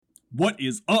What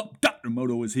is up? Dr.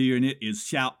 Moto is here, and it is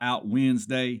Shout Out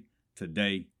Wednesday.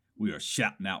 Today, we are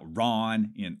shouting out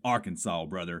Ron in Arkansas,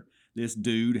 brother. This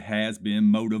dude has been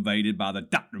motivated by the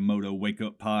Dr. Moto Wake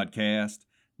Up podcast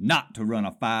not to run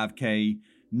a 5K,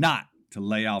 not to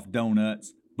lay off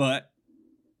donuts, but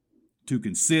to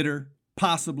consider,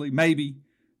 possibly, maybe,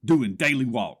 doing daily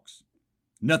walks.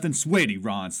 Nothing sweaty,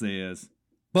 Ron says,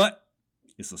 but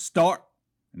it's a start,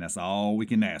 and that's all we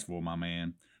can ask for, my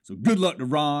man. So good luck to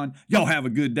Ron. Y'all have a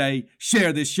good day.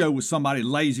 Share this show with somebody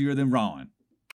lazier than Ron.